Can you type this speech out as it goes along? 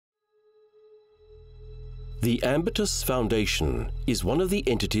The Ambitus Foundation is one of the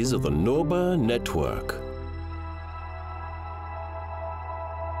entities of the Norba network.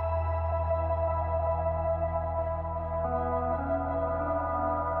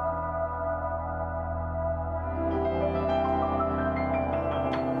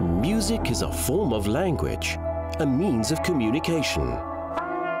 Music is a form of language, a means of communication.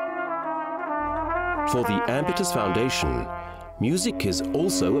 For the Ambitus Foundation, music is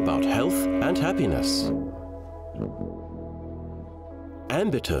also about health and happiness.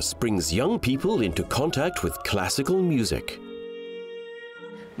 Ambitus brings young people into contact with classical music.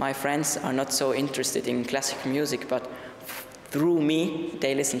 My friends are not so interested in classical music, but through me,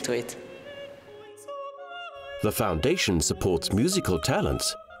 they listen to it. The foundation supports musical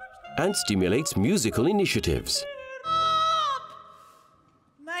talents and stimulates musical initiatives.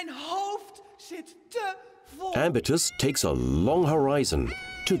 Ambitus takes a long horizon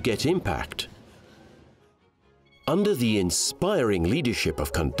to get impact. Under the inspiring leadership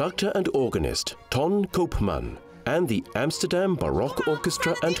of conductor and organist Ton Koopman and the Amsterdam Baroque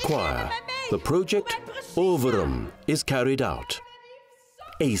Orchestra and Choir, the project Jongeren is carried out.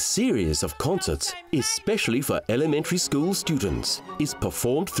 A series of concerts, especially for elementary school students, is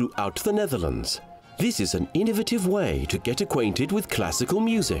performed throughout the Netherlands. This is an innovative way to get acquainted with classical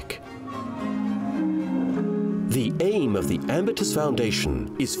music. The aim of the Ambitus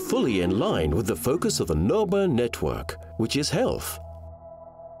Foundation is fully in line with the focus of the Norba network, which is health.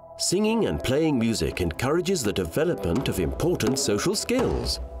 Singing and playing music encourages the development of important social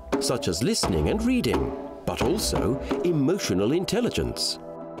skills, such as listening and reading, but also emotional intelligence.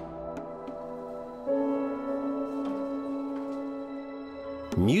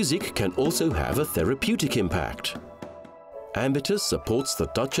 Music can also have a therapeutic impact. Ambitus supports the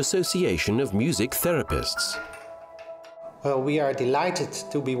Dutch Association of Music Therapists. Well, we are delighted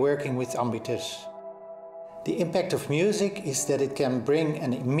to be working with Ambitus. The impact of music is that it can bring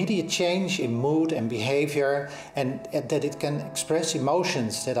an immediate change in mood and behavior, and that it can express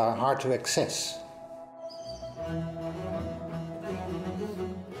emotions that are hard to access.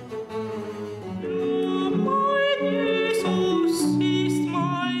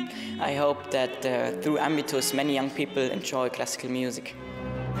 I hope that through Ambitus many young people enjoy classical music.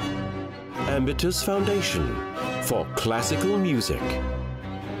 Ambitus Foundation for classical music.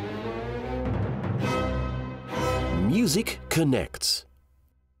 Music connects.